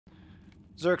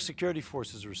Zurich security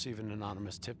forces received an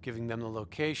anonymous tip giving them the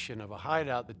location of a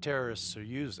hideout the terrorists are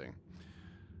using.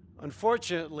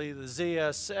 Unfortunately, the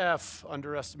ZSF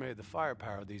underestimated the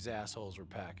firepower these assholes were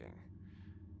packing.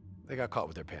 They got caught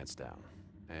with their pants down,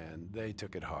 and they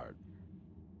took it hard.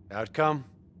 Outcome?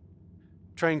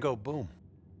 Train go boom.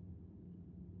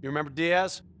 You remember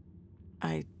Diaz?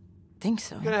 I think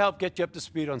so. Gonna help get you up to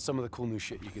speed on some of the cool new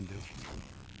shit you can do.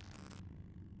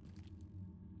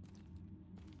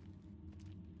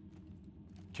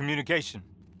 Communication.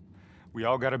 We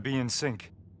all gotta be in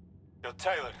sync. Yo,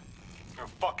 Taylor, you're a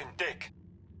fucking dick.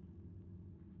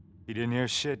 You didn't hear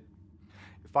shit?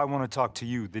 If I want to talk to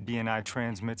you, the DNI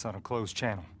transmits on a closed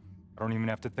channel. I don't even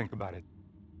have to think about it.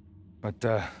 But,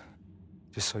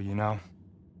 just so you know,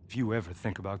 if you ever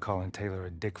think about calling Taylor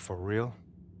a dick for real,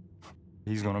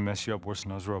 he's gonna mess you up worse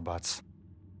than those robots.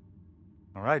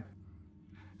 All right?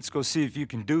 Let's go see if you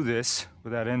can do this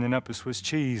without ending up as Swiss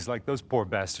cheese like those poor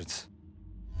bastards.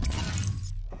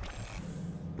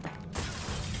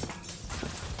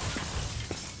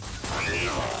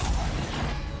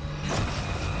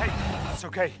 Hey, it's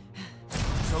okay.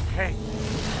 It's okay.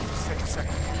 Just take a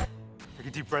second. Take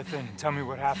a deep breath in and tell me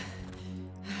what happened.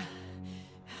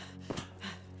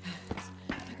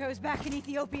 I was back in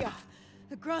Ethiopia.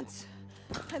 The grunts.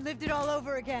 I lived it all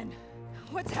over again.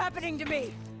 What's happening to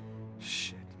me?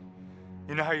 Shit.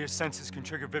 You know how your senses can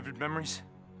trigger vivid memories?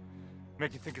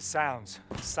 Make you think of sounds,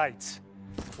 sights,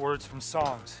 words from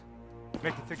songs.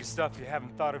 Make you think of stuff you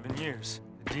haven't thought of in years.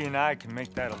 The DNI can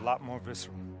make that a lot more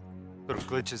visceral. Little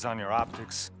glitches on your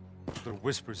optics, little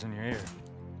whispers in your ear.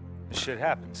 This shit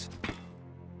happens.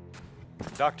 The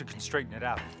doctor can straighten it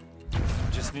out. You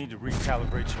just need to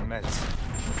recalibrate your meds.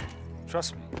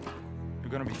 Trust me,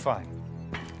 you're gonna be fine.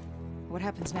 What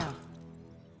happens now?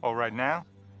 Oh, right now,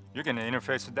 you're gonna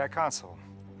interface with that console.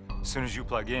 As soon as you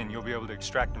plug in, you'll be able to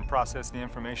extract and process the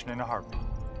information in a heartbeat.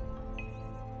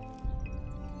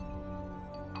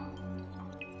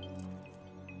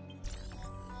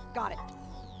 Got it.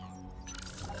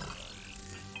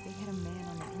 They hit a man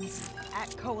on the inside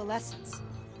at Coalescence.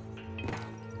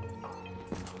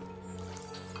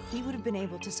 He would have been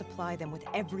able to supply them with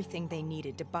everything they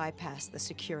needed to bypass the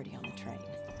security on the train.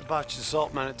 The botched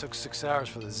assault, man, it took 6 hours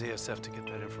for the ZSF to get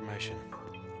that information.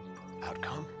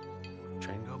 Outcome?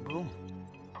 Train go boom.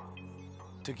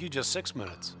 Took you just 6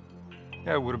 minutes.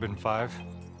 Yeah, it would have been 5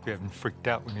 if you hadn't freaked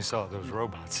out when you saw those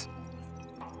robots.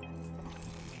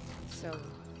 So,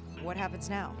 what happens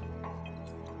now?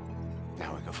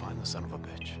 Now we go find the son of a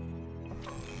bitch.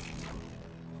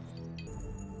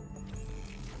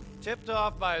 Tipped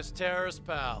off by his terrorist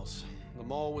pals, the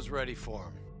mole was ready for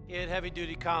him. He had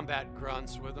heavy-duty combat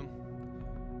grunts with him.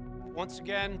 Once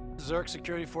again, Zurich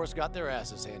security force got their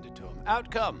asses handed to him.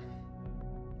 Outcome.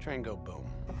 Train go boom.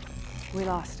 We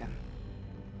lost him.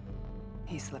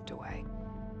 He slipped away.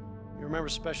 You remember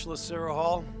Specialist Sarah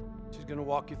Hall? She's gonna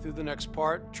walk you through the next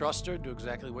part. Trust her, do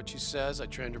exactly what she says. I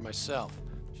trained her myself.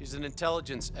 She's an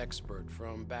intelligence expert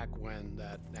from back when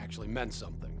that actually meant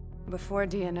something. Before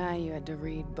DNI, you had to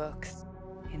read books.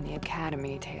 In the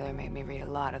academy, Taylor made me read a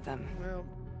lot of them. Well,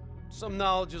 some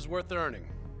knowledge is worth earning,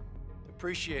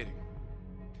 appreciating.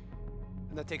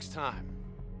 And that takes time.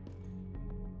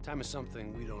 Time is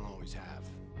something we don't always have.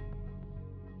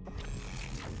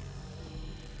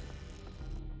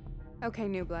 Okay,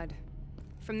 New Blood.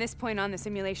 From this point on, the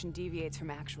simulation deviates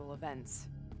from actual events.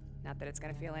 Not that it's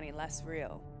gonna feel any less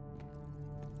real.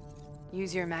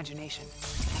 Use your imagination.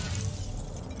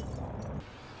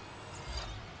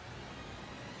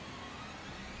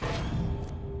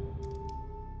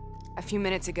 A few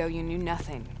minutes ago, you knew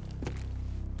nothing.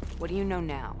 What do you know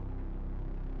now?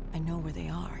 I know where they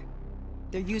are.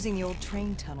 They're using the old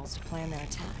train tunnels to plan their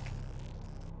attack.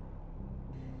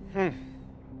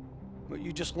 What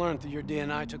you just learned through your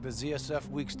DNI took the ZSF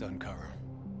weeks to uncover.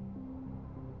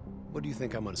 What do you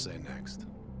think I'm gonna say next?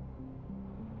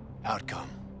 Outcome.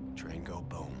 Train go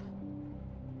boom.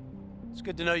 It's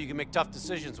good to know you can make tough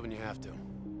decisions when you have to.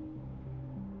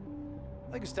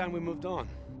 I think it's time we moved on.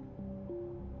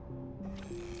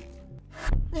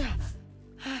 We're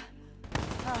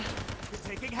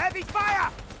taking heavy fire!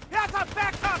 Here's our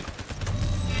backup!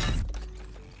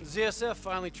 The ZSF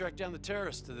finally tracked down the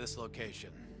terrorists to this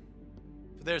location.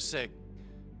 For their sake,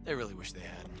 they really wish they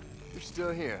had. You're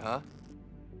still here, huh?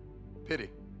 Pity.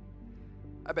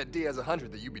 I bet D has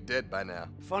 100 that you'd be dead by now.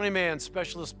 Funny man,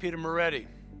 Specialist Peter Moretti.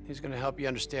 He's gonna help you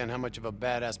understand how much of a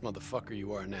badass motherfucker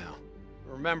you are now.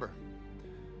 Remember,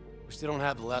 we still don't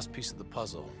have the last piece of the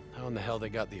puzzle. How in the hell they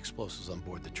got the explosives on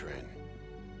board the train?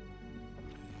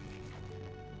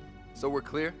 So we're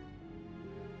clear?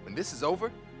 When this is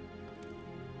over,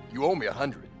 you owe me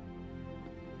 100.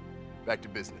 back to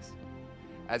business.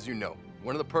 As you know,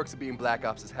 one of the perks of being Black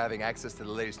Ops is having access to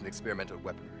the latest in experimental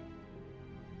weaponry.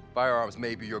 Firearms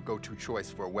may be your go-to choice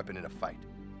for a weapon in a fight.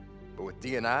 But with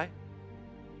D&I,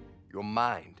 your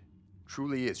mind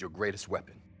truly is your greatest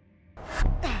weapon.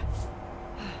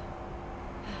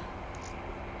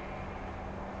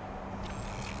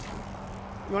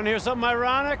 You want to hear something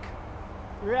ironic?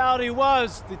 The reality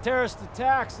was, the terrorist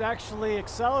attacks actually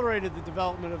accelerated the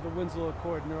development of the Winslow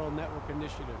Accord Neural Network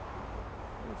Initiative.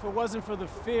 If it wasn't for the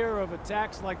fear of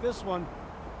attacks like this one,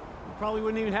 we probably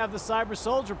wouldn't even have the Cyber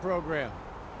Soldier program.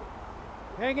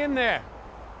 Hang in there.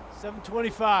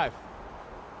 7:25.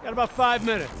 Got about 5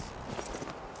 minutes.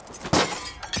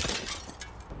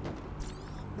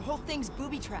 The whole thing's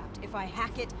booby-trapped. If I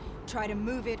hack it, try to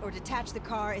move it, or detach the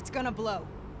car, it's gonna blow.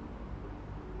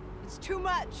 It's too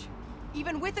much.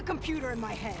 Even with a computer in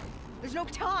my head. There's no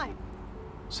time.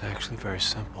 It's actually very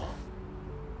simple.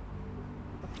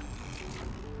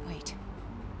 Wait.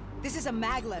 This is a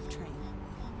maglev train.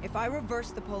 If I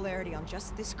reverse the polarity on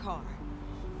just this car...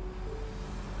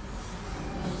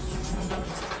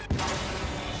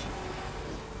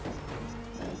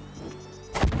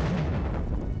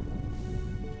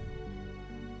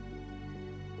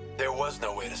 There was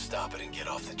no way to stop it and get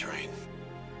off the train.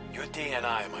 Your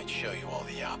D&I might show you all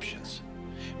the options,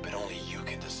 but only you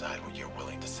can decide what you're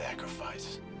willing to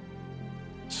sacrifice.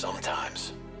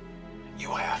 Sometimes,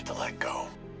 you have to let go.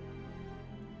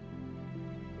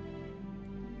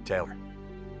 Taylor,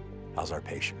 how's our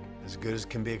patient? As good as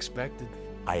can be expected.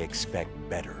 I expect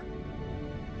better.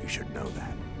 You should know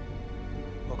that.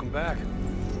 Welcome back.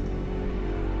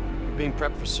 You're being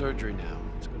prepped for surgery now.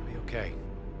 It's gonna be okay.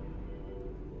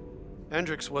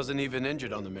 Hendricks wasn't even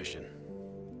injured on the mission.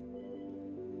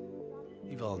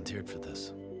 He volunteered for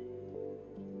this.